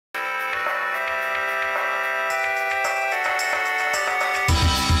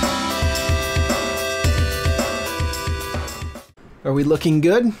Are we looking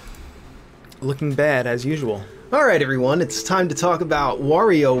good? Looking bad, as usual. All right, everyone. It's time to talk about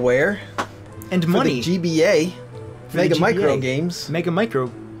WarioWare. And money. For the GBA. For Mega the GBA. Micro Games. Mega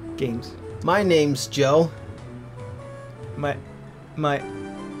Micro Games. My name's Joe. My...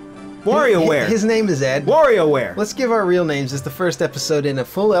 WarioWare. His name is Ed. WarioWare. Let's give our real names. It's the first episode in a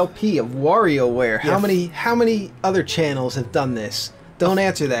full LP of WarioWare. Yeah. How many other channels have done this? Don't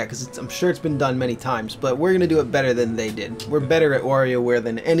answer that, because I'm sure it's been done many times, but we're going to do it better than they did. We're better at WarioWare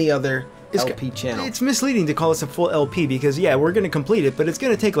than any other LP channel. It's misleading to call this a full LP because, yeah, we're going to complete it, but it's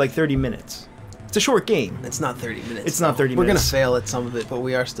going to take like 30 minutes. It's a short game. It's not 30 minutes. It's not 30 We're going to minutes. fail at some of it, but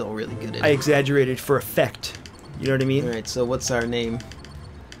we are still really good at I it. exaggerated for effect. You know what I mean? Alright, so what's our name?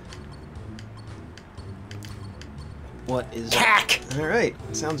 What is Cack! Alright,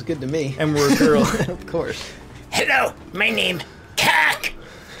 sounds good to me. And we're a girl. Of course. Hello, my name, Cack!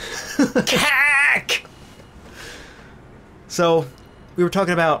 Cack! So, we were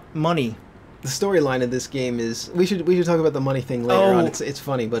talking about money. The storyline of this game is we should talk about the money thing later on. It's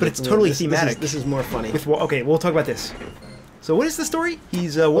funny, but it's totally thematic. This is more funny. Okay, we'll talk about this. So what is the story?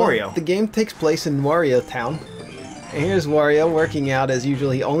 He's Wario. Well, the game takes place in Wario Town. And here's Wario working out as usual.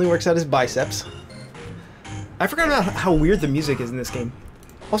 He only works out his biceps. I forgot about how weird the music is in this game.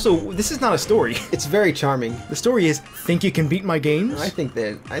 Also, this is not a story. It's very charming. The story is, think you can beat my games? I think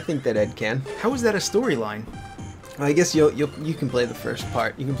that Ed can. How is that a storyline? I guess you can play the first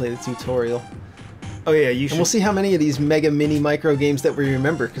part. You can play the tutorial. Oh yeah, you should. And we'll see how many of these mega mini micro games that we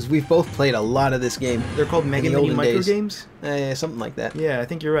remember, because we've both played a lot of this game. They're called Mega the Mini olden Micro days. Games? Yeah, something like that. Yeah, I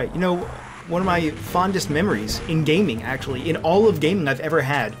think you're right. You know, one of my fondest memories in gaming, actually, in all of gaming I've ever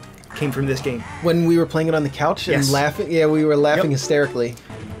had, came from this game. When we were playing it on the couch and Yes. laughing, yeah, we were laughing hysterically.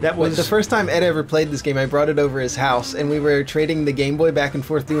 That was The first time Ed ever played this game, I brought it over his house, and we were trading the Game Boy back and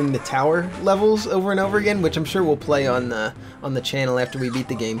forth doing the tower levels over and over again, which I'm sure we'll play on the channel after we beat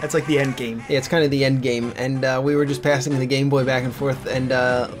the game. That's like the end game. Yeah, it's kind of the end game, and we were just passing the Game Boy back and forth and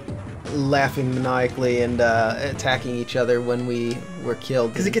laughing maniacally and attacking each other when we were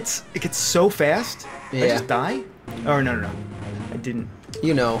killed. Because it gets so fast. Yeah. I just die? Oh no. I didn't.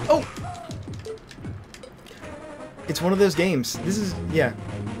 You know. Oh! It's one of those games. This is, yeah.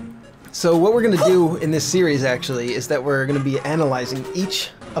 So what we're going to do in this series, actually, is that we're going to be analyzing each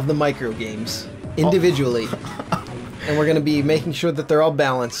of the micro games individually. And we're going to be making sure that they're all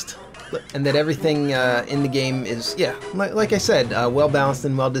balanced. And that everything in the game is, yeah, like I said, well balanced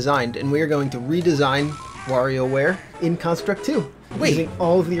and well designed. And we are going to redesign WarioWare in Construct 2. Wait. Using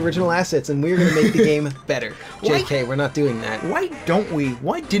all of the original assets, and we're going to make the game better. Why- JK, we're not doing that. Why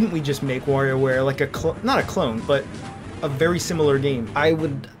didn't we just make WarioWare like not a clone, but a very similar game?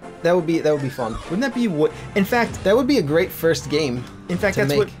 That would be fun. Wouldn't that be what... In fact, That would be a great first game. that's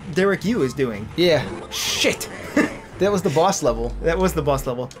make. what Derek Yu is doing. Yeah, Shit! that was the boss level. That was the boss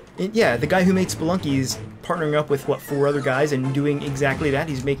level. Yeah, the guy who made Spelunky is partnering up with, 4 other guys and doing exactly that.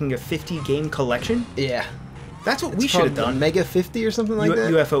 He's making a 50-game collection. Yeah. That's what It's we should have called done. Mega 50 or something like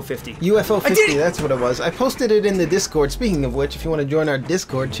that? UFO 50. UFO I 50, did it! that's what it was. I posted it in the Discord. Speaking of which, if you want to join our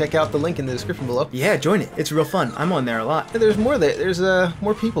Discord, check out the link in the description below. Yeah, join it. It's real fun. I'm on there a lot. Yeah, there's more there. There's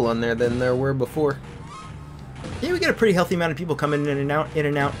more people on there than there were before. Yeah, we get a pretty healthy amount of people coming in and out, in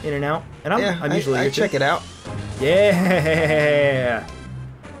and out, in and out. And I'm usually I here too. check it out. Yeah.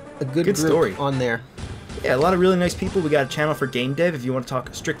 A good Good group story. on there. Yeah, a lot of really nice people. We got a channel for game dev if you want to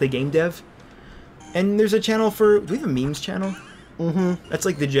talk strictly game dev. And there's a channel for... Do we have a memes channel? Mm-hmm. That's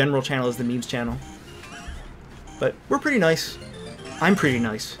like the general channel is the memes channel. But we're pretty nice. I'm pretty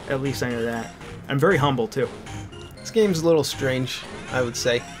nice. At least I know that. I'm very humble, too. This game's a little strange, I would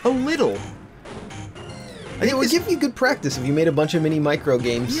say. A little. It would give you good practice if you made a bunch of mini micro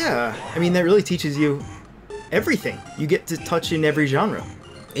games. Yeah. I mean, that really teaches you everything. You get to touch in every genre.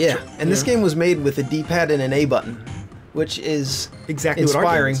 Yeah, and this Yeah. game was made with a D-pad and an A button, which is Exactly inspiring,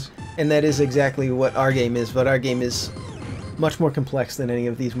 what our game is. and that is exactly what our game is, but our game is much more complex than any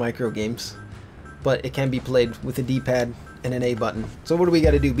of these micro games. But it can be played with a D-pad and an A button. So what do we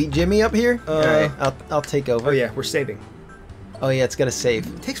got to do? Beat Jimmy up here? Alright, I'll take over. Oh, yeah. We're saving. Oh yeah, it's got to save.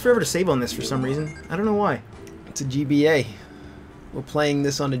 It takes forever to save on this for some reason. I don't know why. It's a GBA. We're playing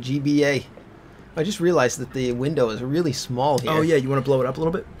this on a GBA. I just realized that the window is really small here. Oh, yeah. You want to blow it up a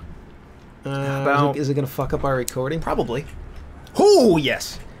little bit? Is it going to fuck up our recording? Probably. Oh,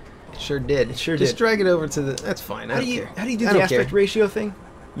 yes. It sure did. It sure Just did. drag it over to the... That's fine. I How don't do you care. do I the don't care. aspect ratio thing?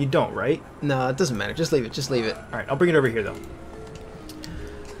 You don't, right? No, it doesn't matter. Just leave it. Just leave it. All right. I'll bring it over here, though.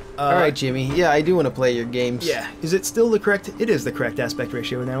 All right, Jimmy. Yeah, I do want to play your games. Yeah. Is it still the correct... It is the correct aspect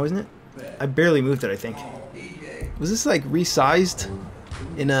ratio now, isn't it? I barely moved it, I think. Was this like resized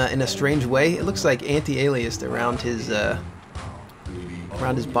in a strange way? It looks like anti-aliased around his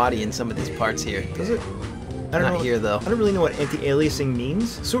around his body in some of these parts here. Does it? I don't Not know. here though. I don't really know what anti-aliasing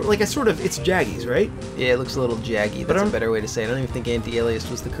means. It's jaggies, right? Yeah, it looks a little jaggy. But That's I a don't- better way to say it. I don't even think anti-alias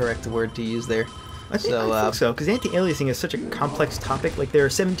was the correct word to use there. I think so, because anti-aliasing is such a complex topic. Like, there are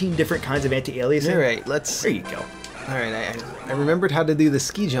 17 different kinds of anti-aliasing. All right, let's. There you go. All right, I remembered how to do the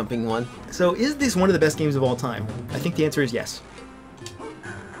ski jumping one. So, is this one of the best games of all time? I think the answer is yes.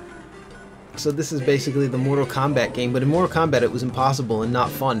 So this is basically the Mortal Kombat game, but in Mortal Kombat it was impossible and not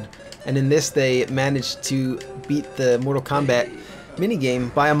fun. And in this they managed to beat the Mortal Kombat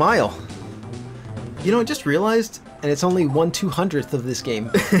minigame by a mile. You know, I just realized And it's only 1/200th of this game.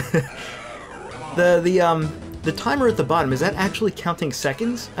 the timer at the bottom, is that actually counting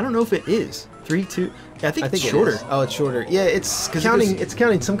seconds? I don't know if it is. 3, 2. Yeah, I think it's shorter. It is. Oh, it's shorter. Yeah, it's 'Cause counting. It's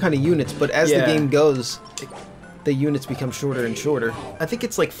counting some kind of units, but as the Yeah. game goes, the units become shorter and shorter. I think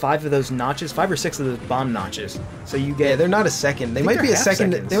it's like 5 of those notches, 5 or 6 of those bomb notches. So you get. Yeah, they're not a second. They think might they're be a half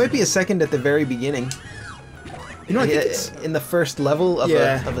second. seconds. They might be a second at the very beginning. You know, I think it's. In the first level of,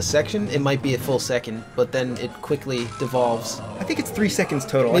 Yeah. of a section, it might be a full second, but then it quickly devolves. I think it's 3 seconds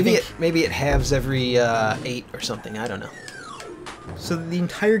total. Maybe it halves every 8 or something. I don't know. So the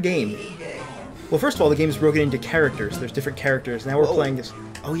entire game. Well, first of all, the game is broken into characters. There's different characters. Now we're Whoa. playing this.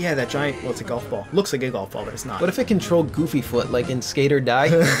 Oh yeah, that giant. Well, it's a golf ball. Looks like a golf ball, but it's not. What if it controlled Goofy Foot like in Skate or Die?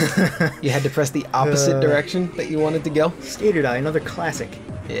 You had to press the opposite direction that you wanted to go. Skater Die, another classic.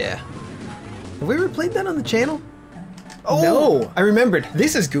 Yeah. Have we ever played that on the channel? Oh, No. I remembered.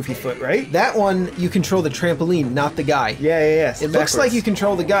 This is Goofy Foot, right? That one, you control the trampoline, not the guy. Yeah. It looks like you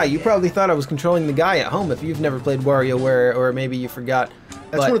control the guy. You probably thought I was controlling the guy at home if you've never played WarioWare, or maybe you forgot.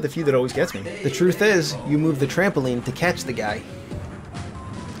 That's But one of the few that always gets me. the truth is, you move the trampoline to catch the guy.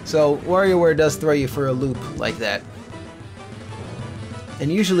 So, WarioWare does throw you for a loop like that.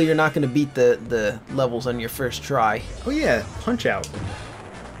 And usually you're not going to beat the levels on your first try. Oh yeah, Punch Out.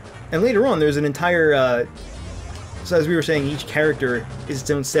 And later on, there's an entire. So as we were saying, each character is its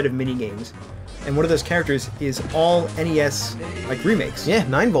own set of mini games, and one of those characters is all NES like remakes. Yeah,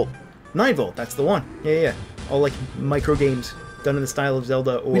 9-volt. 9-volt, that's the one. Yeah. All like micro games done in the style of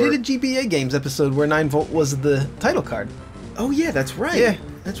Zelda or. We did a GBA Games episode where 9-volt was the title card. Oh yeah, that's right. Yeah.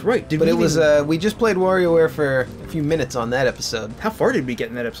 That's right. But it was, we just played WarioWare for a few minutes on that episode. How far did we get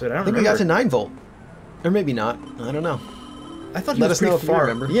in that episode? I don't I think we remember. got to 9-volt. Or maybe not. I don't know. I thought he Let was us know pretty if you far.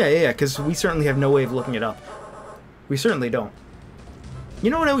 remember. Yeah, because we certainly have no way of looking it up. We certainly don't. You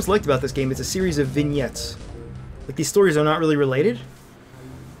know what I always liked about this game? It's a series of vignettes. Like, these stories are not really related.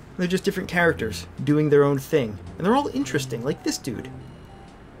 They're just different characters doing their own thing. And they're all interesting, like this dude.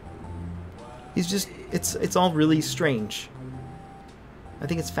 He's just... It's all really strange. I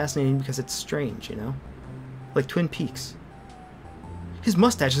think it's fascinating because it's strange, you know? Like Twin Peaks. His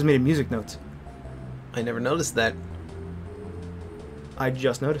mustache is made of music notes. I never noticed that. I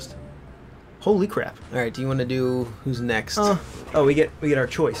just noticed. Holy crap. Alright, do you want to do who's next? Oh, we get our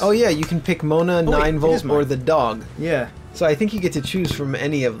choice. Oh yeah, you can pick Mona, wait, it 9-volt, is or mine. the dog. Yeah. So I think you get to choose from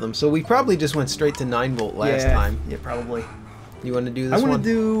any of them. So we probably just went straight to 9-volt last time. Yeah, probably. You want to do this I want one?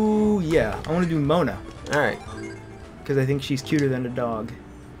 to do Mona, Alright. because I think she's cuter than a dog.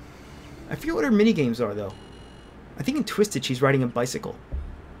 I forget what her mini games are though. I think in Twisted she's riding a bicycle,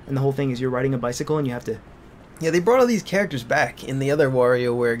 and the whole thing is you're riding a bicycle and you have to. Yeah, they brought all these characters back in the other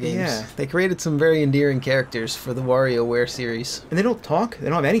WarioWare games. Yeah. They created some very endearing characters for the WarioWare series. And they don't talk. They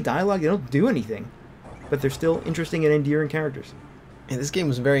don't have any dialogue. They don't do anything, but they're still interesting and endearing characters. And this game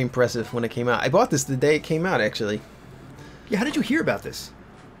was very impressive when it came out. I bought this the day it came out, actually. Yeah, how did you hear about this?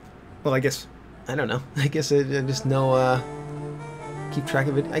 Well, I guess. I don't know. I guess I just know, keep track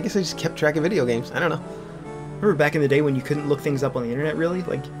of it. I guess I just kept track of video games. I don't know. Remember back in the day when you couldn't look things up on the internet, really?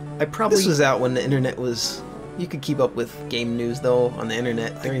 Like, I probably. This was out when the internet was... You could keep up with game news, though, on the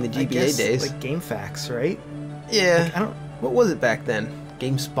internet during the I GBA guess, days. like GameFAQs, right? Yeah. Like, I don't. What was it back then?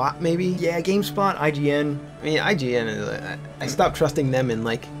 GameSpot, maybe? Yeah, GameSpot, IGN. I mean, IGN, I stopped trusting them in,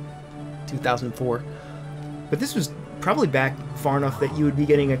 like, 2004. But this was probably back far enough that you would be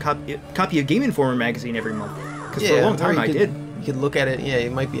getting a copy of Game Informer magazine every month. Because for a long time or I you did. You could look at it. Yeah,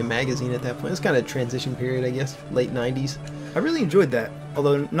 it might be a magazine at that point. It's kind of a transition period, I guess. Late 90s. I really enjoyed that,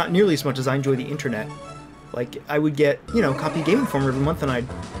 although not nearly as much as I enjoy the internet. Like, I would get, a copy of Game Informer every month, and I'd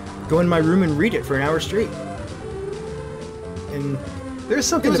go in my room and read it for an hour straight. And There's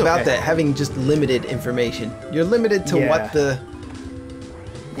something It was about okay. that, having just limited information. You're limited to Yeah. what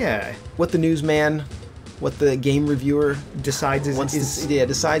yeah, the newsman, what the game reviewer decides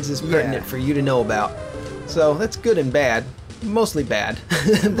decides is pertinent Yeah. for you to know about. So that's good and bad. Mostly bad.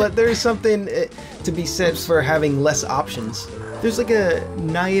 But there's something to be said for having less options. there's like a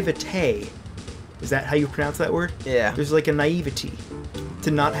naivete. Is that how you pronounce that word? Yeah. There's like a naivety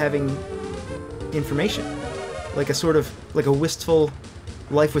to not having information. Like a wistful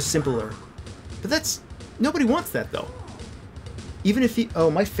life was simpler. But that's... Nobody wants that, though. Even if you...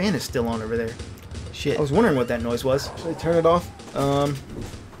 Oh, my fan is still on over there. Shit. I was wondering what that noise was. Should I turn it off?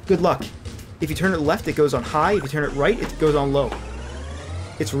 Good luck. If you turn it left, it goes on high. If you turn it right, it goes on low.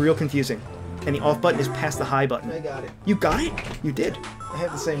 It's real confusing. And the off button is past the high button. I got it. You got it? You did. I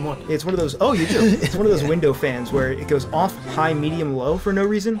have the same one. It's one of those... Oh, you do. It's one of those window fans where it goes off, high, medium, low for no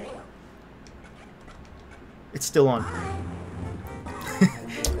reason. It's still on.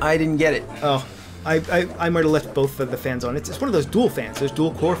 I didn't get it. Oh. I might have left both of the fans on. It's one of those dual fans. There's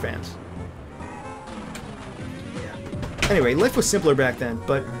dual core fans. Anyway, life was simpler back then,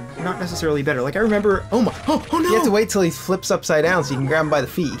 but not necessarily better. Like, I remember... Oh my... Oh no! You have to wait till he flips upside down so you can grab him by the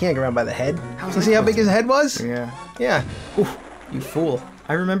feet. You can't grab him by the head. You see how big his head was? Yeah. Yeah. Oof, you fool.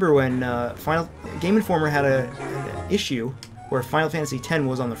 I remember when Game Informer had an issue where Final Fantasy X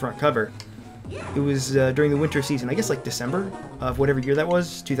was on the front cover. It was during the winter season, I guess like December of whatever year that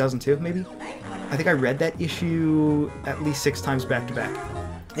was, 2002 maybe? I think I read that issue at least 6 times back to back.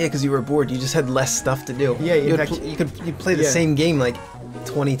 Yeah, because you were bored. You just had less stuff to do. Yeah, you'd play the same game like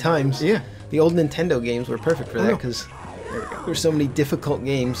 20 times. Yeah. The old Nintendo games were perfect for that because there were so many difficult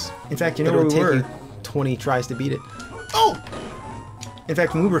games. In fact, you know where we were? You 20 tries to beat it. Oh! In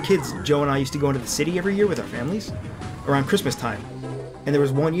fact, when we were kids, Joe and I used to go into the city every year with our families around Christmas time. And there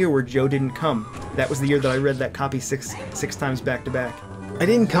was one year where Joe didn't come. That was the year that I read that copy six times back to back. I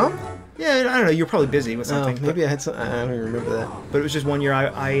didn't come? Yeah, I don't know. You were probably busy with something. Oh, maybe I had some. I don't even remember that. But it was just one year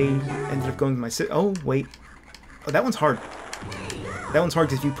I ended up going with my sister. Oh, wait. Oh, that one's hard. That one's hard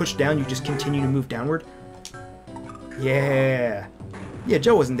because if you push down, you just continue to move downward. Yeah. Yeah,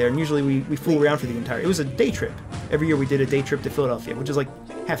 Joe wasn't there, and usually we fool around for the entire... It was a day trip. Every year we did a day trip to Philadelphia, which is like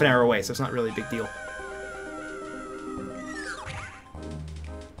half an hour away, so it's not really a big deal.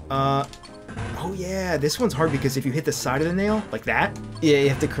 Oh yeah, this one's hard because if you hit the side of the nail, like that... Yeah, you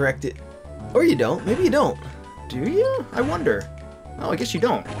have to correct it. Or you don't. Maybe you don't. Do you? I wonder. Oh, I guess you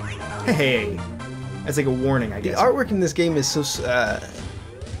don't. Hey. That's like a warning, I guess. The artwork in this game is so...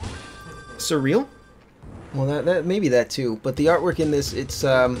 surreal? Well, that maybe that too. But the artwork in this, it's...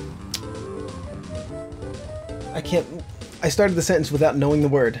 I can't... I started the sentence without knowing the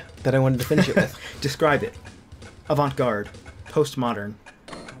word that I wanted to finish it with. Describe it. Avant-garde. Postmodern.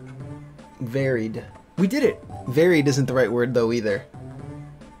 Varied. We did it. Varied isn't the right word, though, either.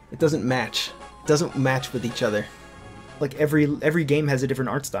 It doesn't match. It doesn't match with each other. Like every game has a different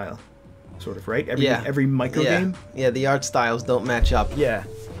art style. Sort of, right? Every micro game? Yeah, the art styles don't match up. Yeah.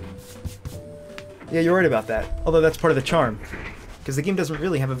 Yeah, you're right about that. Although that's part of the charm. Because the game doesn't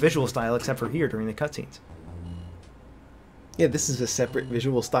really have a visual style except for here during the cutscenes. Yeah, this is a separate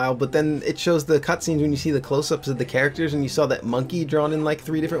visual style, but then it shows the cutscenes when you see the close-ups of the characters, and you saw that monkey drawn in like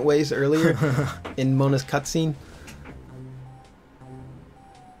 3 different ways earlier in Mona's cutscene.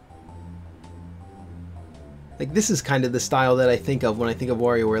 Like, this is kind of the style that I think of when I think of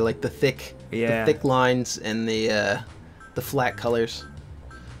WarioWare, like the thick lines and the flat colors.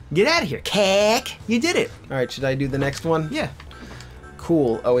 Get out of here, cack! You did it! Alright, should I do the next one? Yeah.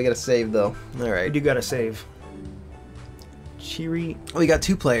 Cool. Oh, we gotta save, though. Alright. You do gotta save. Cheery. Oh, we got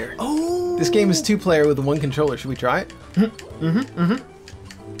 2-player. Oh! This game is 2-player with 1 controller. Should we try it? Alright,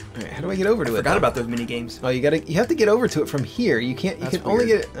 how do I get over to it? I forgot about those mini games. Oh, you have to get over to it from here. You can't, you can only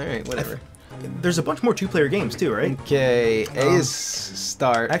get it. Alright, whatever. There's a bunch more 2-player games, too, right? Okay, A is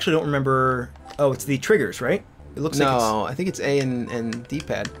start. I actually don't remember... Oh, it's the triggers, right? It looks like it's... No, I think it's A and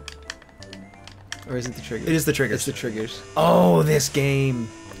D-pad. Or is it the triggers? It is the triggers. It's the triggers. Oh, this game.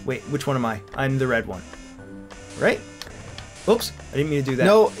 Wait, which one am I? I'm the red one. Right? Oops, I didn't mean to do that.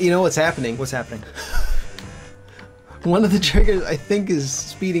 No, you know what's happening? What's happening? One of the triggers, I think, is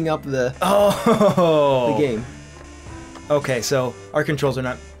speeding up the game. Okay, so our controls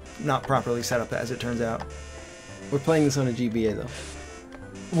are not properly set up, as it turns out. We're playing this on a GBA, though.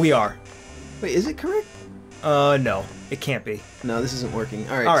 We are. Wait, is it correct? No, it can't be. No, this isn't working.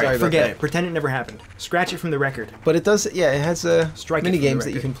 All right, sorry about forget that. it. Pretend it never happened. Scratch it from the record. But it does, yeah, it has Strike mini it from the games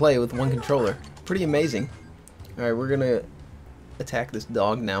that you record. can play with 1 controller. Pretty amazing. All right, we're gonna attack this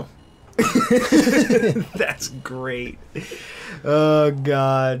dog now. That's great. Oh,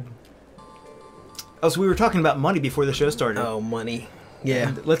 God. Oh, so we were talking about money before the show started. Oh, money. Yeah.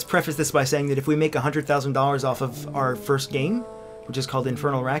 And let's preface this by saying that if we make $100,000 off of our first game, which is called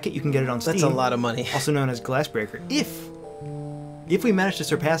Infernal Racket, you can get it on Steam. That's a lot of money. Also known as Glassbreaker. If we manage to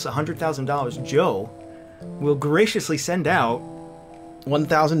surpass $100,000, Joe will graciously send out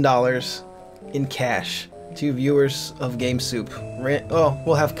 $1,000 in cash to viewers of GameSoup. Oh,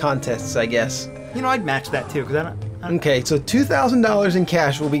 we'll have contests, I guess. You know, I'd match that too, because Okay, so $2,000 in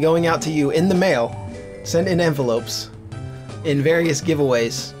cash will be going out to you in the mail, sent in envelopes, in various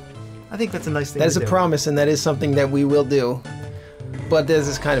giveaways. I think that's a nice thing That is to a do. promise, and that is something that we will do. But this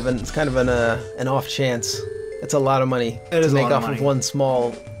is kind of an off chance. It's a lot of money It to is a make lot of off of money. one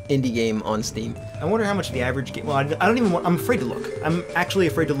small indie game on Steam. I wonder how much the average game... Well, I don't even want... I'm afraid to look. I'm actually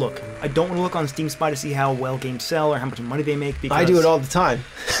afraid to look. I don't want to look on Steam Spy to see how well games sell or how much money they make because... I do it all the time.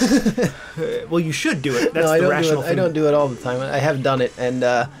 Well, you should do it. That's No, I the don't rational do it. thing. I don't do it all the time. I have done it,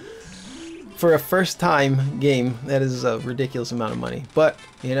 and for a first-time game, that is a ridiculous amount of money. But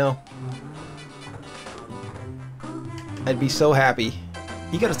you know, I'd be so happy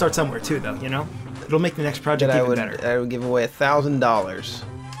You got to start somewhere too, though. You know, it'll make the next project that even better. I would give away $1,000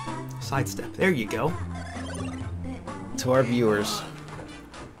 Sidestep. There you go. to our viewers.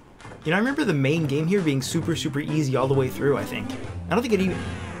 You know, I remember the main game here being super, super easy all the way through. I think. I don't think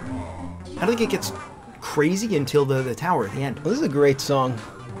it gets crazy until the tower at the end. Well, this is a great song.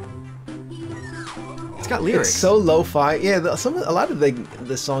 It's got lyrics. It's so lo-fi. Yeah, a lot of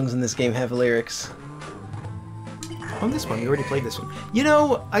the songs in this game have lyrics. Oh, this one. We already played this one. You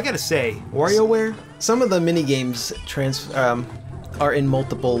know, I gotta say, WarioWare. Some of the mini games are in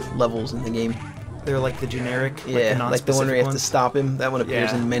multiple levels in the game. They're like the generic, Yeah, like the one where you have to ones. stop him. That one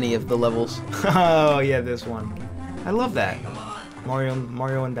appears Yeah. in many of the levels. Oh yeah, this one. I love that. Mario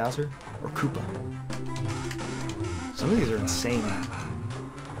and Bowser, or Koopa. Some of these are insane.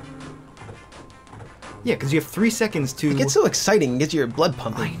 Yeah, because you have 3 seconds to. It gets so exciting, it gets your blood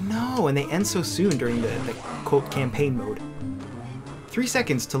pumping. I know, and they end so soon during the quote campaign mode. 3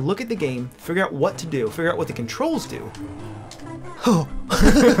 seconds to look at the game, figure out what to do, figure out what the controls do. Oh,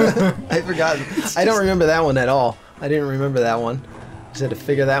 I forgot. I don't remember that one at all. I didn't remember that one. Just had to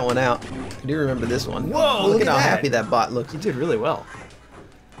figure that one out. I do remember this one. Whoa, Look look at how at that. happy that bot looks. You did really well.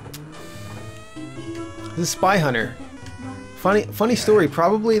 This is Spy Hunter. Funny story.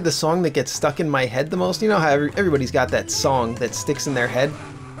 Probably the song that gets stuck in my head the most. You know how everybody's got that song that sticks in their head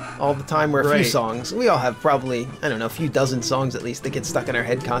all the time, or a few Right. songs. We all have probably, I don't know, a few dozen songs at least that get stuck in our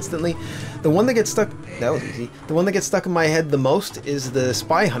head constantly. The one that gets stuck, that was easy. The one that gets stuck in my head the most is the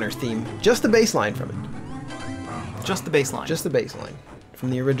Spy Hunter theme. Just the bass line from it. Just the baseline. Just the bass line from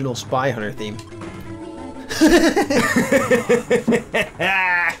the original Spy Hunter theme.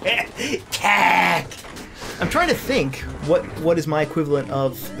 I'm trying to think what is my equivalent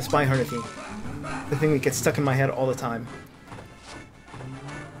of the Spy Hunter theme. The thing that gets stuck in my head all the time.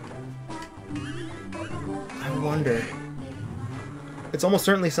 I wonder. It's almost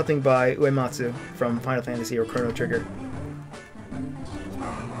certainly something by Uematsu from Final Fantasy or Chrono Trigger.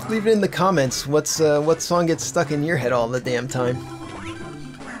 Leave it in the comments. What song gets stuck in your head all the damn time?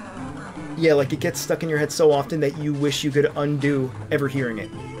 Yeah, like it gets stuck in your head so often that you wish you could undo ever hearing it.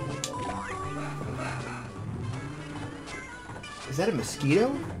 Is that a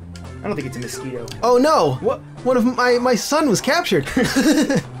mosquito? I don't think it's a mosquito. Oh no! What? One of my son was captured.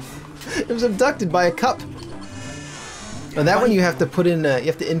 It was abducted by a cup. And that one you have to put in. You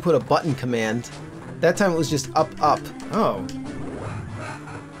have to input a button command. That time it was just up, up. Oh.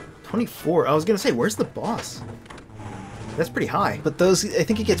 24. I was gonna say, where's the boss? That's pretty high. But those, I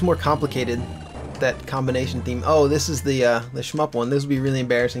think it gets more complicated. That combination theme. Oh, this is the shmup one. This would be really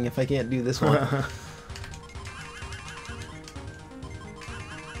embarrassing if I can't do this one.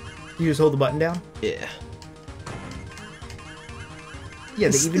 You just hold the button down? Yeah. Yeah,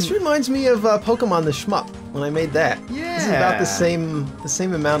 This reminds me of Pokemon the Shmup when I made that. Yeah. This is about the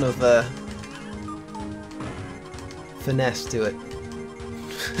same amount of finesse to it.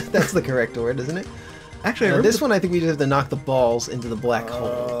 That's the correct word, isn't it? Actually, I Now, remember this one I think we just have to knock the balls into the black hole.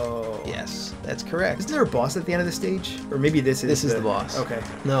 Oh. Yes, that's correct. Isn't there a boss at the end of the stage? Or maybe this is the boss. Okay.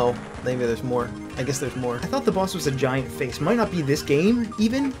 No, maybe there's more. I guess there's more. I thought the boss was a giant face. Might not be this game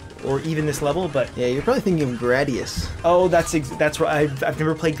even, or even this level, but Yeah, you're probably thinking of Gradius. oh, that's right. I've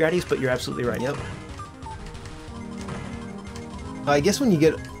never played Gradius, but you're absolutely right. Yep. I guess when you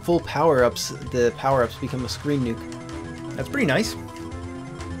get full power-ups, the power-ups become a screen nuke. That's pretty nice.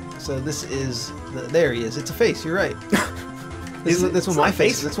 So this is there he is. It's a face. You're right. Is it? That's what It's my not a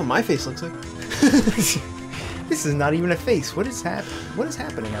face. face? That's what my face looks like. This is not even a face. What is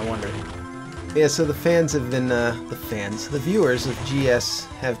happening? I wonder. Yeah. So the fans have been the viewers of GS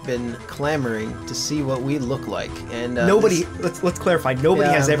have been clamoring to see what we look like, and Nobody. Let's clarify. Nobody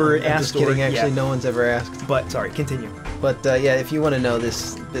has ever I'm asked. just kidding. Or, Actually, yeah. no one's ever asked. But sorry, continue. But yeah, if you want to know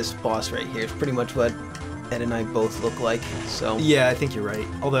this boss right here, is pretty much what Ed and I both look like. So Yeah, I think you're right.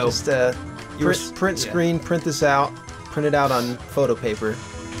 Although just print yeah. screen, print this out, print it out on photo paper.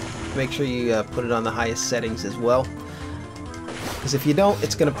 Make sure you put it on the highest settings as well. Because if you don't,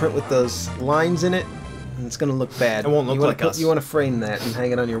 it's going to print with those lines in it, and it's gonna look bad. It won't look you wanna like us. You want to frame that and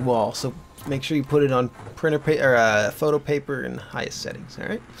hang it on your wall. So make sure you put it on printer paper or photo paper in highest settings. All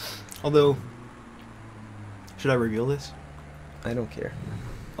right. Although, should I reveal this? I don't care.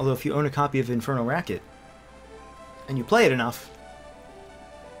 Although, if you own a copy of Inferno Racket and you play it enough,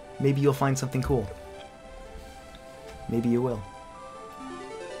 maybe you'll find something cool. Maybe you will.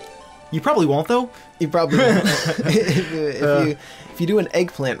 You probably won't, though. You probably won't. if you do an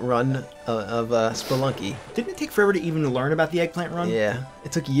eggplant run of Spelunky. Didn't it take forever to even learn about the eggplant run? Yeah,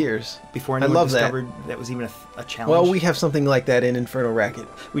 it took years. Before anyone discovered that was even a challenge? Well, we have something like that in Inferno Racket.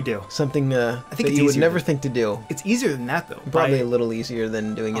 We do. Something I think that you would never think to do. It's easier than that, though. Probably a little easier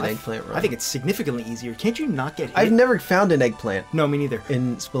than doing an eggplant run. I think it's significantly easier. Can't you not get hit? I've never found an eggplant. No, me neither.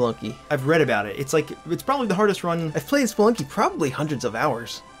 In Spelunky. I've read about it. It's probably the hardest run. I've played Spelunky probably hundreds of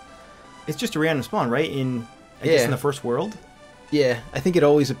hours. It's just a random spawn, right? I guess in the first world? Yeah, I think it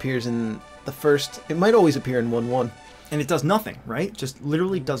always appears in the first... It might always appear in 1-1. And it does nothing, right? Just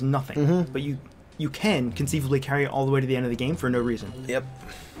literally does nothing. Mm-hmm. But you can conceivably carry it all the way to the end of the game for no reason. Yep.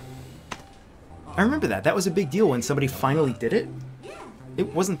 I remember that. That was a big deal when somebody finally did it.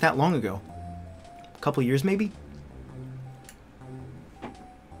 It wasn't that long ago. A couple years, maybe?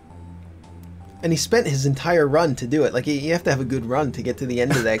 And he spent his entire run to do it. Like, you have to have a good run to get to the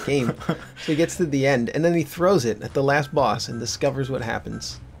end of that game. So he gets to the end, and then he throws it at the last boss and discovers what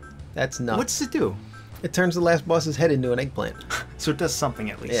happens. That's nuts. What does it do? It turns the last boss's head into an eggplant. So it does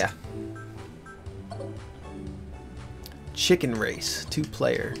something, at least. Yeah. Chicken Race,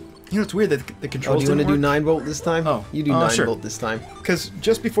 2-player. You know, it's weird that the controls do you want to do work. 9-volt this time? Oh. You do 9-volt sure. this time. Because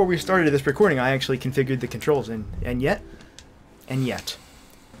just before we started this recording, I actually configured the controls, and yet, it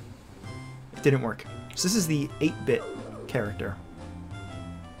didn't work. So this is the 8-bit character.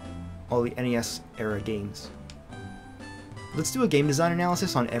 All the NES era games. Let's do a game design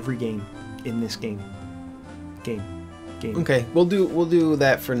analysis on every game in this game. Game. Okay, we'll do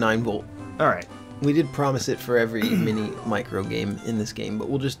that for 9-volt. All right. We did promise it for every mini micro game in this game, but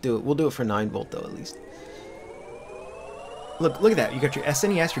we'll just do it. We'll do it for 9-volt though, at least. Look at that. You got your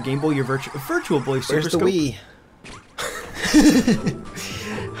SNES, your Game Boy, your Virtual Boy, Super Where's the Wii?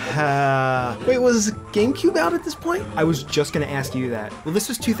 Wait, was GameCube out at this point? I was just gonna ask you that. Well, this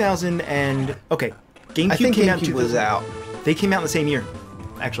was 2000 and okay. GameCube I think came out in GameCube was out. They came out in the same year,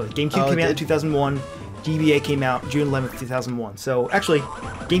 actually. GameCube came out in 2001. GBA came out June 11th, 2001. So actually,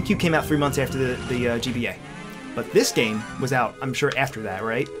 GameCube came out 3 months after the GBA. But this game was out, I'm sure, after that,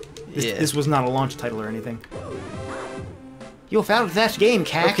 right? This was not a launch title or anything. You found that game,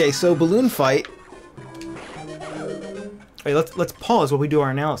 Cac. Okay, so Balloon Fight. Wait, let's pause while we do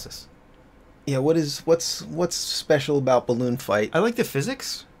our analysis. Yeah, what's special about Balloon Fight? I like the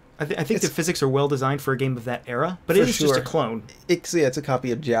physics. I think the physics are well designed for a game of that era, but it is just a clone. It's a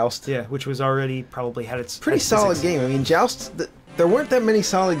copy of Joust. Yeah, which was already probably had its pretty solid game. I mean, Joust. There weren't that many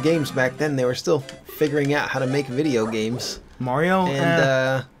solid games back then. They were still figuring out how to make video games. Mario,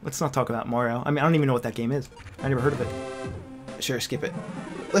 and let's not talk about Mario. I mean, I don't even know what that game is. I never heard of it. Sure, skip it.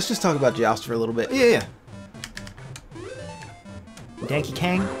 Let's just talk about Joust for a little bit. Yeah. Donkey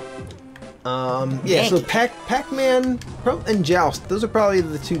Kong. Yeah, so Pac-Man and Joust, those are probably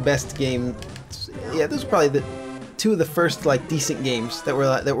the two best games. Yeah, those are probably the two of the first decent games that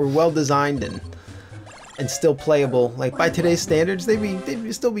were well designed and still playable. Like by today's standards,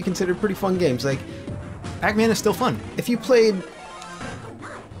 they'd still be considered pretty fun games. Like Pac-Man is still fun. If you played,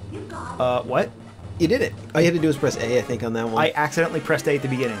 what? You did it. All you had to do was press A, I think, on that one. I accidentally pressed A at the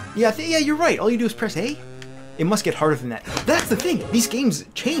beginning. Yeah, yeah, you're right. All you do is press A. It must get harder than that. That's the thing. These games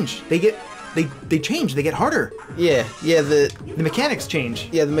change. They change. They get harder. Yeah. The mechanics change.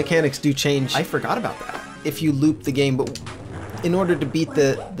 Yeah, the mechanics do change. I forgot about that. If you loop the game, but in order to beat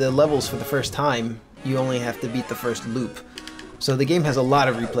the levels for the first time, you only have to beat the first loop. So the game has a lot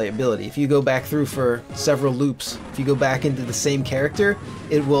of replayability. If you go back through for several loops, if you go back into the same character,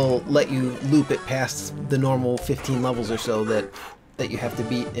 it will let you loop it past the normal 15 levels or so that you have to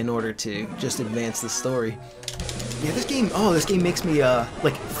beat in order to just advance the story. Yeah, this game makes me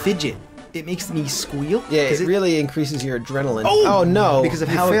fidget. It makes me squeal. Yeah, it really increases your adrenaline. Oh no! Because of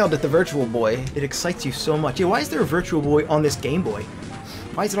you how failed at the Virtual Boy. It excites you so much. Yeah, why is there a Virtual Boy on this Game Boy?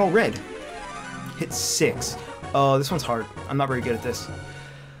 Why is it all red? Hit 6. Oh, this one's hard. I'm not very good at this.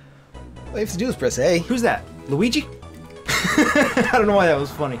 All you have to do is press A. Who's that? Luigi? I don't know why that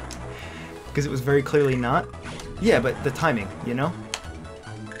was funny. Because it was very clearly not. Yeah, but the timing, you know?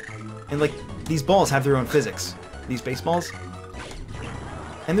 And these balls have their own physics. These baseballs.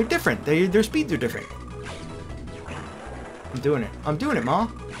 And they're different. Their speeds are different. I'm doing it, Ma.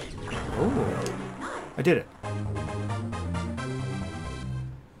 Oh. I did it.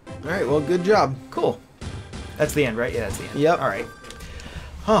 Alright, well, good job. Cool. That's the end, right? Yeah, that's the end. Yep. All right.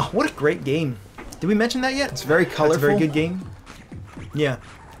 Huh, what a great game. Did we mention that yet? It's very colorful. It's a very good game. Yeah.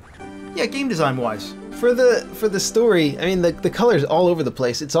 Yeah, game design-wise. For the story, I mean, the colors all over the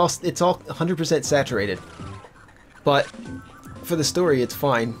place. It's all 100% saturated. But for the story, it's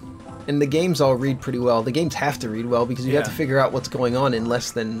fine. And the games all read pretty well. The games have to read well because you have to figure out what's going on in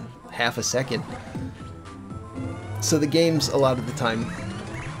less than half a second. So the games, a lot of the time,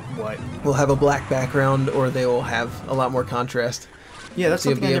 will have a black background or they will have a lot more contrast. Yeah, that's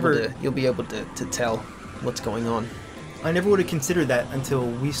so something you'll be able to tell what's going on. I never would have considered that until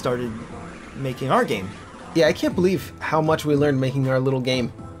we started making our game. Yeah, I can't believe how much we learned making our little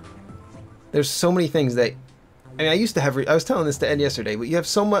game. There's so many things that... I mean, I used to have... I was telling this to Ed yesterday, but you have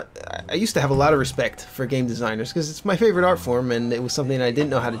so much... I used to have a lot of respect for game designers because it's my favorite art form and it was something I didn't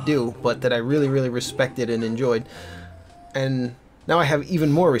know how to do, but that I really, really respected and enjoyed. And now I have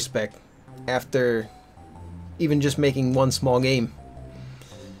even more respect after even just making one small game.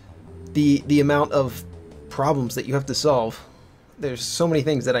 The amount of problems that you have to solve. There's so many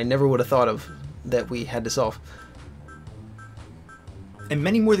things that I never would have thought of that we had to solve. And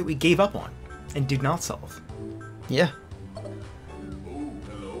many more that we gave up on and did not solve. Yeah.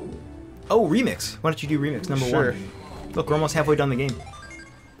 Oh, remix. Why don't you do remix number Sure. 1? Look, we're almost halfway done the game.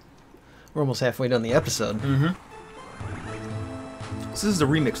 We're almost halfway done the episode. Mm-hmm. So this is the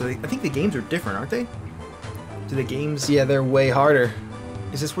remix. I think the games are different, aren't they? Do the games... Yeah, they're way harder.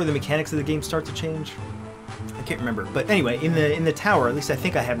 Is this where the mechanics of the game start to change? I can't remember. But anyway, in the tower, at least I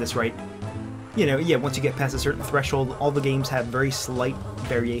think I have this right. You know, yeah, once you get past a certain threshold, all the games have very slight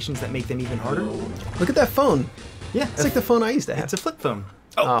variations that make them even harder. Look at that phone. Yeah. It's like the phone I used to have. It's a flip phone.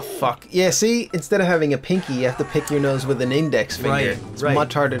 Oh, fuck. Yeah, see? Instead of having a pinky, you have to pick your nose with an index finger. Right, It's right.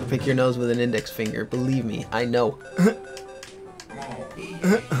 much harder to pick your nose with an index finger. Believe me, I know.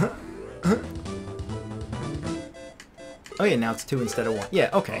 Oh yeah, now it's 2 instead of 1. Yeah,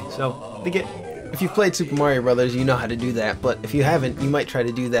 okay. So they get... If you've played Super Mario Brothers, you know how to do that, but if you haven't, you might try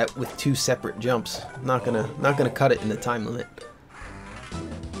to do that with 2 separate jumps. Not gonna cut it in the time limit.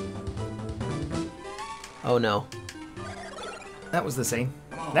 Oh no. That was the same.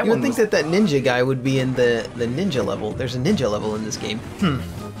 That You one would think was... that ninja guy would be in the ninja level. There's a ninja level in this game.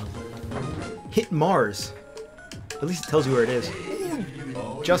 Hit Mars. At least it tells you where it is.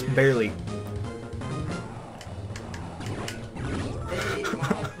 Just barely.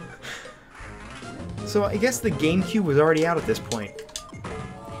 So I guess the GameCube was already out at this point.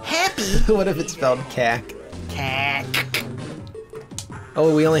 Happy? What if it's spelled cack? Cack.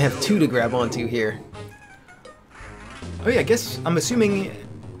 Oh, we only have 2 to grab onto here. Oh yeah, I guess I'm assuming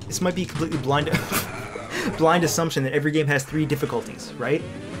this might be completely blind blind assumption that every game has 3 difficulties, right?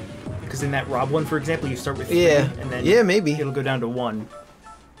 Because in that Rob one, for example, you start with 3, Yeah. and then Yeah, maybe. it'll go down to 1.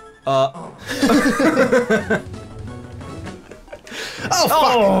 Oh, fuck!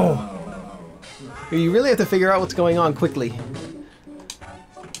 Oh! You really have to figure out what's going on quickly.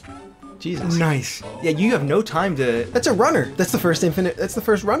 Jesus. Nice. Yeah, you have no time to... That's a runner. That's the first infinite. That's the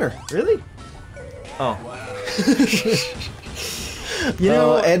first runner. Really? Oh. You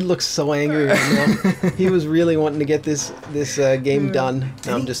know, Ed looks so angry right now. He was really wanting to get this game done.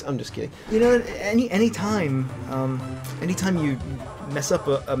 No, I'm just kidding. You know, anytime you mess up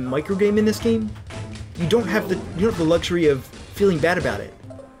a microgame in this game, you don't have the luxury of feeling bad about it.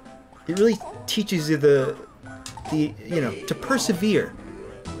 It really teaches you the to persevere,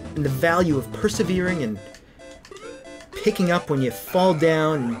 and the value of persevering and picking up when you fall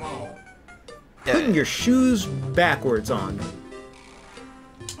down, and putting your shoes backwards on,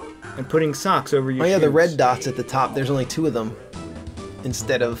 and putting socks over your shoes. Oh yeah, the red dots at the top. There's only 2 of them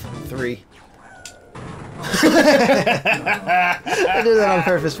instead of 3. I did that on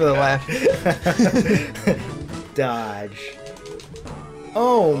purpose for the laugh. Dodge.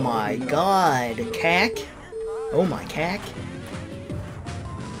 Oh my god, cack. Oh my cack.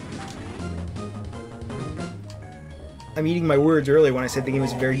 I'm eating my words earlier when I said the game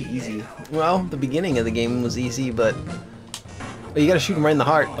was very easy. Well, the beginning of the game was easy, but you gotta shoot him right in the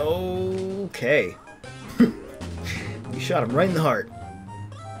heart. Okay. You shot him right in the heart.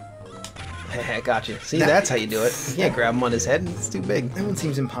 I got you. See, that's how you do it. You can't grab him on his head. It's too big. That one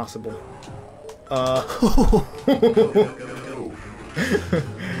seems impossible.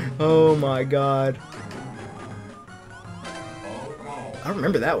 Oh my god. I don't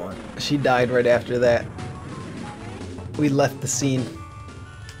remember that one. She died right after that. We left the scene.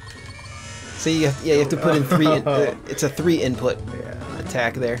 See, you have to put in 3. It's a 3 input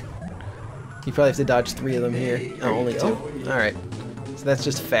attack there. You probably have to dodge 3 of them here. Oh, only 2. All right. So that's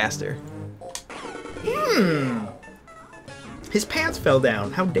just faster. His pants fell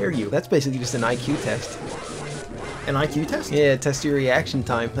down. How dare you? That's basically just an IQ test. An IQ test? Yeah, test your reaction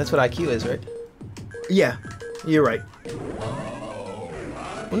time. That's what IQ is, right? Yeah, you're right.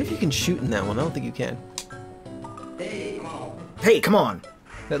 I wonder if you can shoot in that one. I don't think you can. Hey, come on!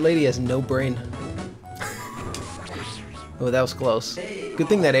 That lady has no brain. Oh, that was close. Good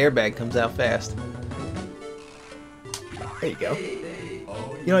thing that airbag comes out fast. There you go.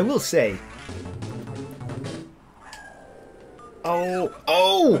 You know, I will say...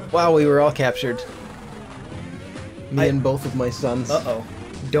 Oh! Wow, we were all captured. Me and both of my sons. Uh-oh.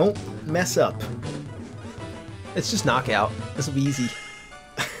 Don't mess up. It's just knockout. This will be easy.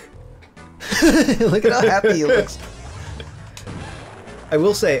 Look at how happy he looks. I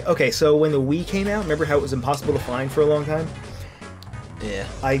will say, okay, so when the Wii came out, remember how it was impossible to find for a long time? Yeah.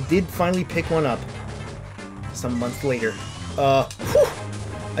 I did finally pick one up some months later.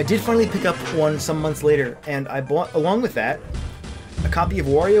 I did finally pick up one some months later, and I bought, along with that, a copy of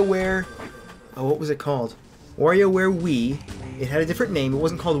WarioWare... Oh, what was it called? WarioWare Wii. It had a different name. It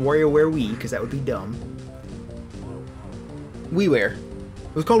wasn't called WarioWare Wii, because that would be dumb. WiiWare.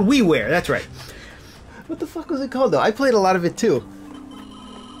 It was called WiiWare, that's right. What the fuck was it called, though? I played a lot of it, too.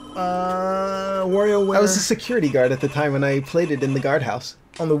 WarioWare... I was a security guard at the time when I played it in the guardhouse.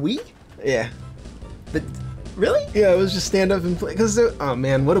 On the Wii? Yeah. But, really? Yeah, it was just stand up and play. Because, oh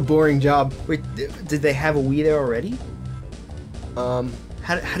man, what a boring job. Wait, did they have a Wii there already? How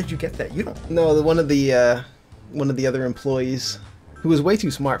did you get that? You don't... No, one of the other employees, who was way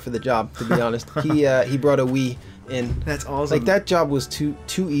too smart for the job, to be honest, he brought a Wii in. That's awesome. Like, that job was too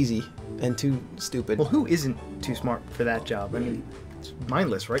easy and too stupid. Well, who isn't too smart for that job? I mean, it's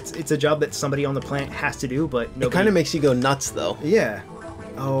mindless, right? It's a job that somebody on the planet has to do, but nobody... It kind of makes you go nuts, though. Yeah.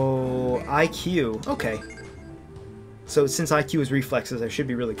 Oh, IQ. Okay. So since IQ is reflexes, I should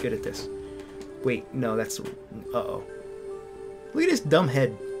be really good at this. Wait, no, that's... Uh-oh. Look at his dumb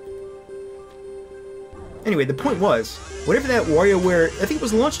head. Anyway, the point was, whatever that WarioWare... I think it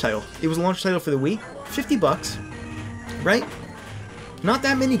was a launch title. It was a launch title for the Wii. $50, right? Not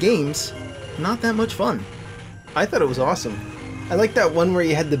that many games. Not that much fun. I thought it was awesome. I like that one where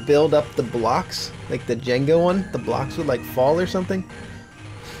you had to build up the blocks, like the Jenga one. The blocks would like fall or something.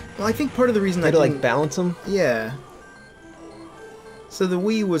 Well, I think part of the reason I had to like balance them. Yeah. So the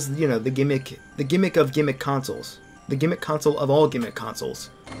Wii was, you know, the gimmick of gimmick consoles. The gimmick console of all gimmick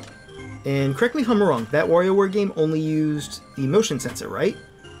consoles. And correct me if I'm wrong, that WarioWare game only used the motion sensor, right?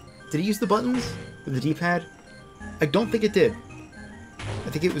 Did it use the buttons? Or the D-pad? I don't think it did. I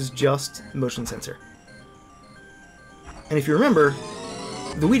think it was just motion sensor. And if you remember,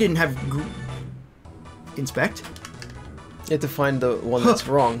 the Wii didn't have inspect. You have to find the one that's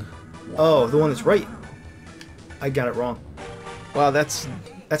wrong. Oh, the one that's right. I got it wrong. Wow, that's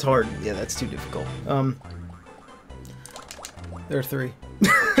hard. Yeah, that's too difficult. There are 3.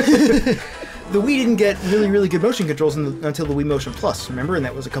 The Wii didn't get really good motion controls until the Wii Motion Plus, remember? And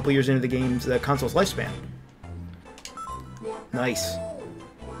that was a couple years into the console's lifespan. Nice.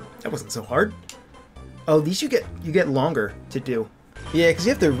 That wasn't so hard. Oh, these you get longer to do. Yeah, because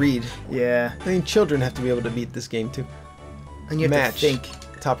you have to read. Yeah. I mean, children have to be able to beat this game too. And you have to think.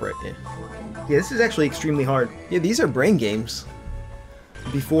 Top right, yeah. Yeah, this is actually extremely hard. Yeah, these are brain games.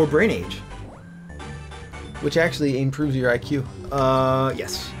 Before Brain Age. Which actually improves your IQ.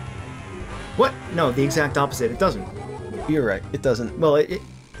 Yes. What? No, the exact opposite. It doesn't. You're right, it doesn't. Well, if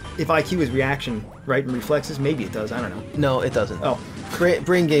IQ is reaction, right, and reflexes, maybe it does. I don't know. No, it doesn't. Oh.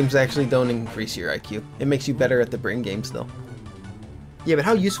 Brain games actually don't increase your IQ. It makes you better at the brain games, though. Yeah, but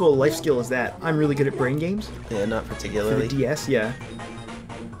how useful a life skill is that? I'm really good at brain games. Yeah, not For particularly. the DS, yeah.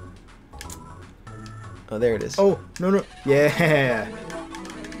 Oh, there it is. Oh, no. Yeah.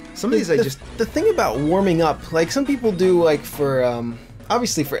 Some of these The thing about warming up, like some people do, like for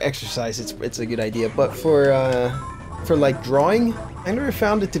obviously for exercise, it's a good idea, but for like drawing, I never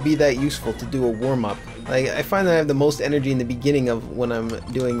found it to be that useful to do a warm up. Like I find that I have the most energy in the beginning of when I'm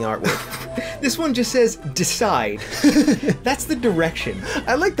doing artwork. This one just says decide. That's the direction.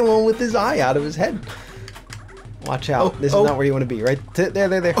 I like the one with his eye out of his head. Watch out! This is not where you want to be. Right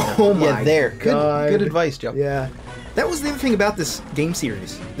there. Oh my yeah, there. God. Good advice, Joe. Yeah. That was the other thing about this game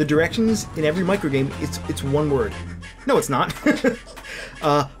series. The directions in every microgame, it's one word. No, it's not.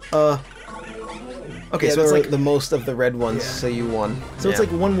 Okay, yeah, so it's like the most of the red ones, so you won. So it's like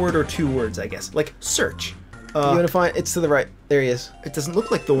one word or 2 words, I guess. Like search. You want to find? It's to the right. There he is. It doesn't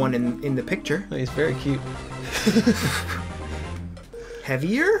look like the one in the picture. Oh, he's very cute.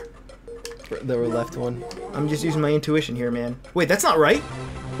 Heavier? The left one. I'm just using my intuition here, man. Wait, that's not right.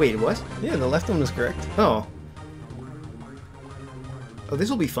 Wait, it was? Yeah, the left one was correct. Oh. Oh, this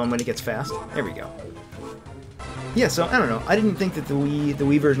will be fun when it gets fast. There we go. Yeah, so I don't know. I didn't think that the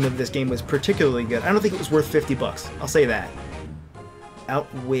Wii version of this game was particularly good. I don't think it was worth $50. I'll say that.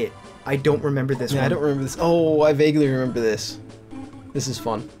 Outwit. I don't remember this one. I don't remember this. Oh, I vaguely remember this. This is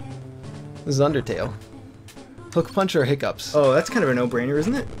fun. This is Undertale. Hook punch or hiccups? Oh, that's kind of a no-brainer,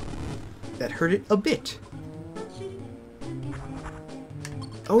 isn't it? That hurt it a bit.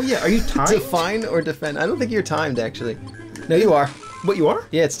 Oh yeah, are you timed? Define or defend? I don't think you're timed, actually. No, you are. What, you are?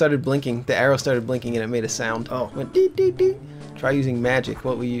 Yeah, it started blinking. The arrow started blinking and it made a sound. Oh. It went dee dee dee. Try using magic.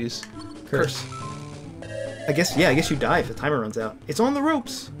 What we use? Curse. I guess you die if the timer runs out. It's on the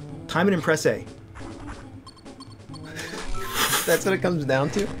ropes. Time it and press A. That's what it comes down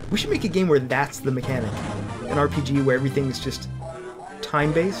to? We should make a game where that's the mechanic. An RPG where everything is just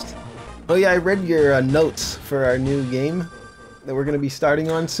time-based. Oh yeah, I read your notes for our new game that we're going to be starting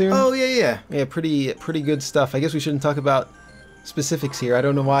on soon. Oh, yeah. Yeah, pretty good stuff. I guess we shouldn't talk about specifics here. I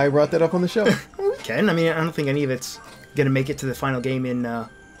don't know why I brought that up on the show. We can. I mean, I don't think any of it's going to make it to the final game in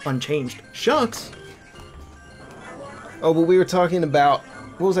Unchanged. Shucks! Oh, but we were talking about...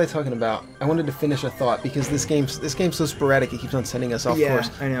 What was I talking about? I wanted to finish a thought because this game's so sporadic. It keeps on sending us off course.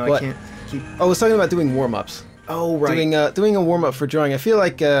 Yeah, I know. But I can't keep. I was talking about doing warm-ups. Oh, right. Doing a warm-up for drawing. I feel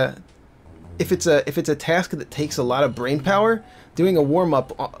like if it's a task that takes a lot of brain power, doing a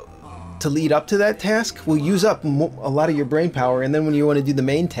warm-up to lead up to that task will use up a lot of your brain power, and then when you want to do the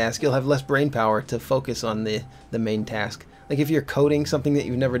main task, you'll have less brain power to focus on the main task. Like if you're coding something that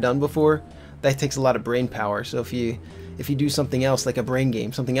you've never done before, that takes a lot of brain power. So if you do something else like a brain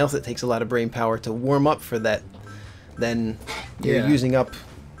game, something else that takes a lot of brain power to warm up for that, then you're using up.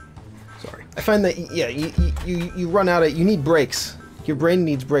 Sorry. I find that you run out of. You need breaks. Your brain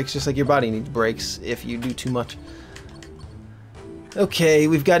needs breaks just like your body needs breaks if you do too much. Okay,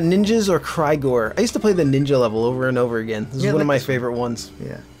 we've got ninjas or Krygor. I used to play the ninja level over and over again. This is one of my favorite ones.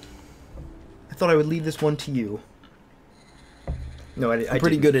 Yeah. I thought I would leave this one to you. No, I'm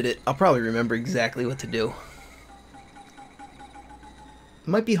pretty good at it. I'll probably remember exactly what to do.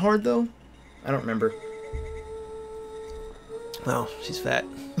 Might be hard though. I don't remember. Oh, she's fat.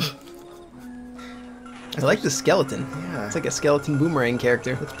 I like the skeleton. Yeah. It's like a skeleton boomerang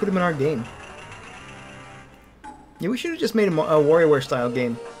character. Let's put him in our game. Yeah, we should have just made a WarioWare style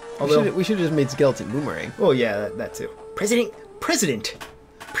game. Although we should have just made skeleton boomerang. Oh yeah, that too. President,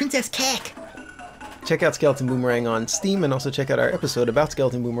 Princess Cack. Check out Skeleton Boomerang on Steam, and also check out our episode about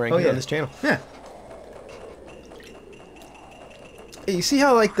Skeleton Boomerang on this channel. Yeah. Hey, you see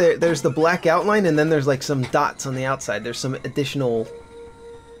how like there's the black outline, and then there's like some dots on the outside. There's some additional.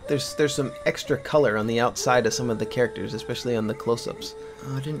 There's some extra color on the outside of some of the characters, especially on the close-ups.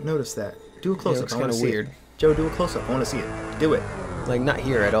 Oh, I didn't notice that. Do a close-up. It's kind of weird. Joe, do a close-up. I want to see it. Do it. Like not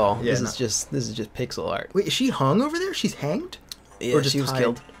here at all. Yeah, this is just pixel art. Wait, is she hung over there? She's hanged? Yeah, or just she was tied?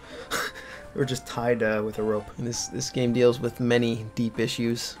 killed. Or just tied with a rope. And this game deals with many deep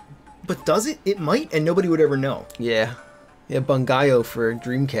issues. But does it? It might, and nobody would ever know. Yeah. Yeah, Bungayo for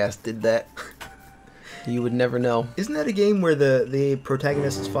Dreamcast did that. You would never know. Isn't that a game where the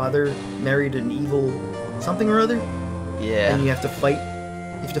protagonist's father married an evil something or other? Yeah. And you have to fight.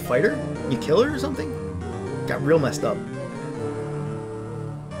 You have to fight her? You kill her or something? Got real messed up.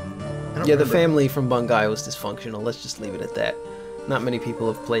 Yeah, the family from Bungayo was dysfunctional. Let's just leave it at that. Not many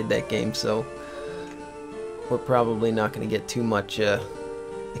people have played that game, so we're probably not going to get too much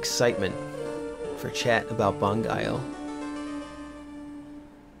excitement for chat about Bungayo.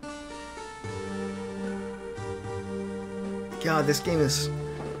 God, this game is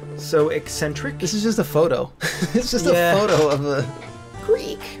so eccentric. This is just a photo. It's just a photo of a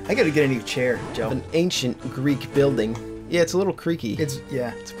Greek. I gotta get a new chair, Joe. Of an ancient Greek building. Yeah, it's a little creaky.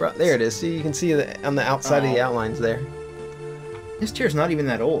 There it is. See, you can see on the outside of the outlines there. This chair's not even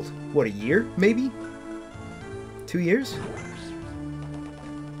that old. What, a year, maybe? 2 years?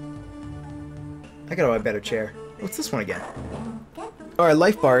 I gotta buy a better chair. What's this one again? Our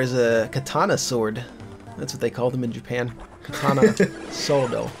life bar is a katana sword. That's what they call them in Japan. Katana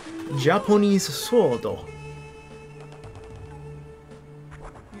Sodo. Japanese Sodo.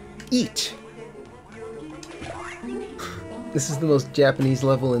 Eat. This is the most Japanese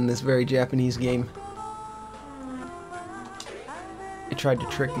level in this very Japanese game. It tried to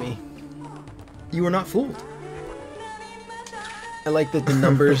trick me. You were not fooled. I like that the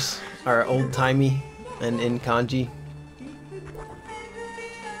numbers are old-timey and in kanji.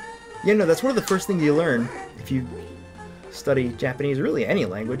 Yeah, no, that's one of the first things you learn if you study Japanese, or really any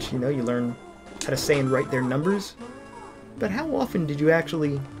language. You know, you learn how to say and write their numbers. But how often did you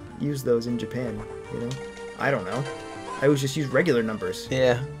actually use those in Japan? You know, I don't know. I always just use regular numbers.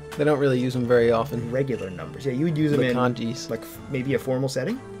 Yeah, they don't really use them very often. Regular numbers. Yeah, you would use them in kanjis. like maybe a formal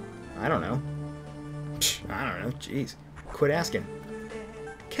setting. I don't know. I don't know. Jeez. Quit asking.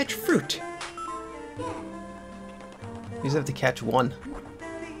 Catch fruit. You just have to catch one.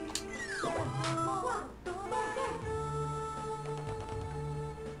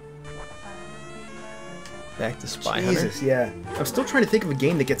 Back to Spy Hunter. Jesus, yeah. I'm still trying to think of a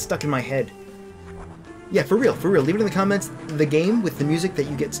game that gets stuck in my head. Yeah, for real, for real. Leave it in the comments. The game with the music that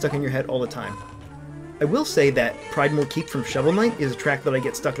you get stuck in your head all the time. I will say that Pride More Keep from Shovel Knight is a track that I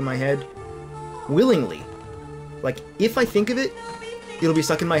get stuck in my head willingly. Like, if I think of it, it'll be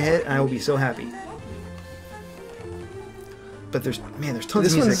stuck in my head, and I will be so happy. But there's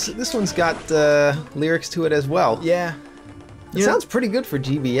tons of music. This one's got lyrics to it as well. Yeah. It sounds pretty good for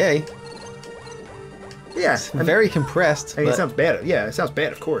GBA. Yeah. It's very compressed. I mean, it sounds bad. Yeah, it sounds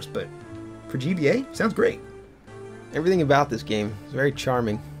bad, of course, but for GBA, it sounds great. Everything about this game is very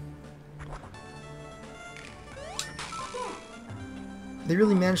charming. They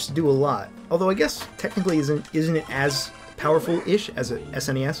really managed to do a lot. Although I guess technically isn't it as powerful-ish as a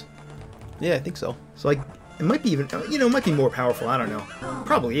SNES? Yeah, I think so. So like it might be even it might be more powerful, I don't know.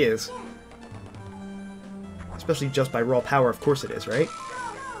 Probably is. Especially just by raw power, of course it is, right?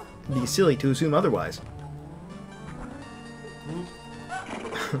 It'd be silly to assume otherwise.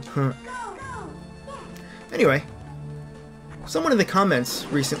 Anyway, someone in the comments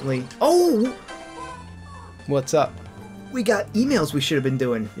recently... Oh! What's up? We got emails we should have been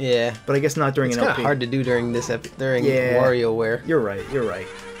doing. Yeah. But I guess not during it's an LP. It's kind of hard to do during this during WarioWare. You're right, you're right.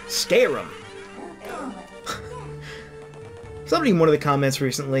 Scare 'em! Somebody in one of the comments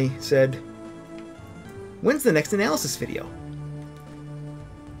recently said, "When's the next analysis video?"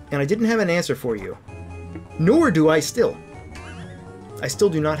 And I didn't have an answer for you. Nor do I still. I still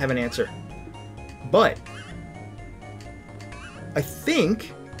do not have an answer. But I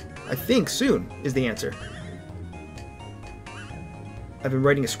think soon is the answer. I've been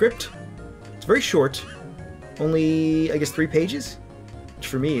writing a script. It's very short. Only, I guess, 3 pages. Which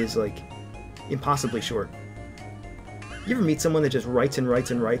for me is, like, impossibly short. You ever meet someone that just writes and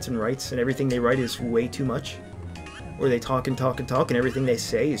writes and writes and writes, and everything they write is way too much? Or they talk and talk and talk, and everything they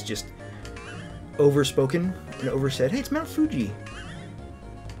say is just overspoken and oversaid. Hey, it's Mount Fuji.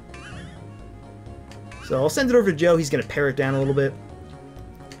 So I'll send it over to Joe. He's going to pare it down a little bit.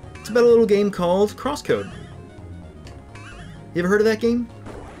 It's about a little game called Crosscode. You ever heard of that game?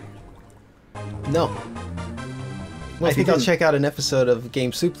 No. I think I'll check out an episode of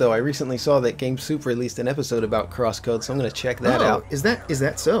Game Soup, though. I recently saw that Game Soup released an episode about Crosscode, so I'm going to check that out. Is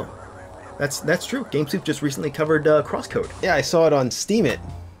that so? That's true. Game Soup just recently covered Crosscode. Yeah, I saw it on Steemit.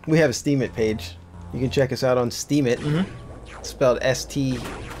 We have a Steemit page. You can check us out on Steemit. It's spelled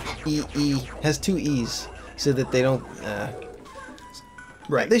S-T-E-E. Has 2 E's, so that they don't...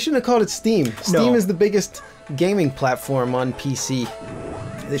 Right. They shouldn't have called it Steam. Steam No. is the biggest gaming platform on PC.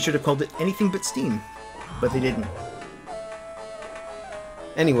 They should have called it anything but Steam, but they didn't.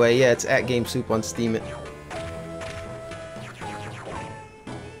 Anyway, yeah, it's at Game Soup on Steemit.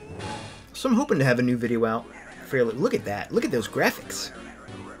 So I'm hoping to have a new video out fairly. Look at that. Look at those graphics.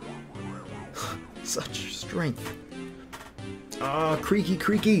 Such strength. Ah, creaky,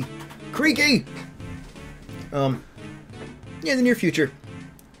 creaky, creaky! Yeah, in the near future.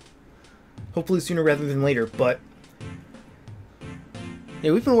 Hopefully sooner rather than later, but...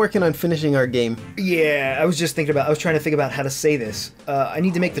 Yeah, we've been working on finishing our game. Yeah, I was trying to think about how to say this. I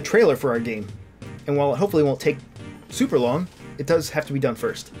need to make the trailer for our game. And while it hopefully won't take super long, it does have to be done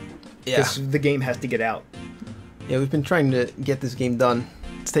first. Yeah. Because the game has to get out. Yeah, we've been trying to get this game done.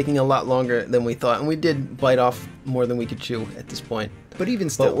 It's taking a lot longer than we thought, and we did bite off more than we could chew at this point. But even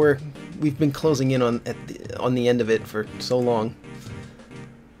still... But we've been closing in on the end of it for so long.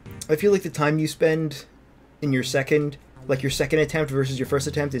 I feel like the time you spend in your second attempt versus your first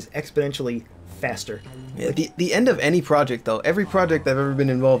attempt is exponentially faster. Yeah, the end of any project, though, every project I've ever been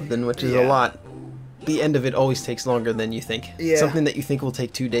involved in, which is a lot, the end of it always takes longer than you think. Yeah. Something that you think will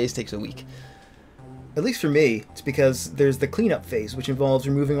take 2 days takes a week. At least for me, it's because there's the cleanup phase, which involves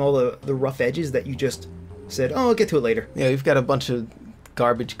removing all the rough edges that you just said, oh, I'll get to it later. Yeah, we've got a bunch of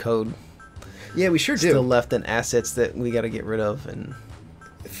garbage code. Yeah, we sure do. Still left, and assets that we got to get rid of, and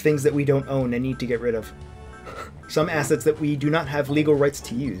things that we don't own and need to get rid of. Some assets that we do not have legal rights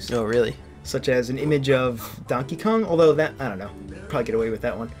to use. Oh, really? Such as an image of Donkey Kong, although that, I don't know, probably get away with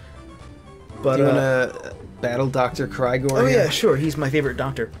that one. But do you want to battle Dr. Krygor Oh here? yeah, sure, he's my favorite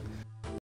doctor.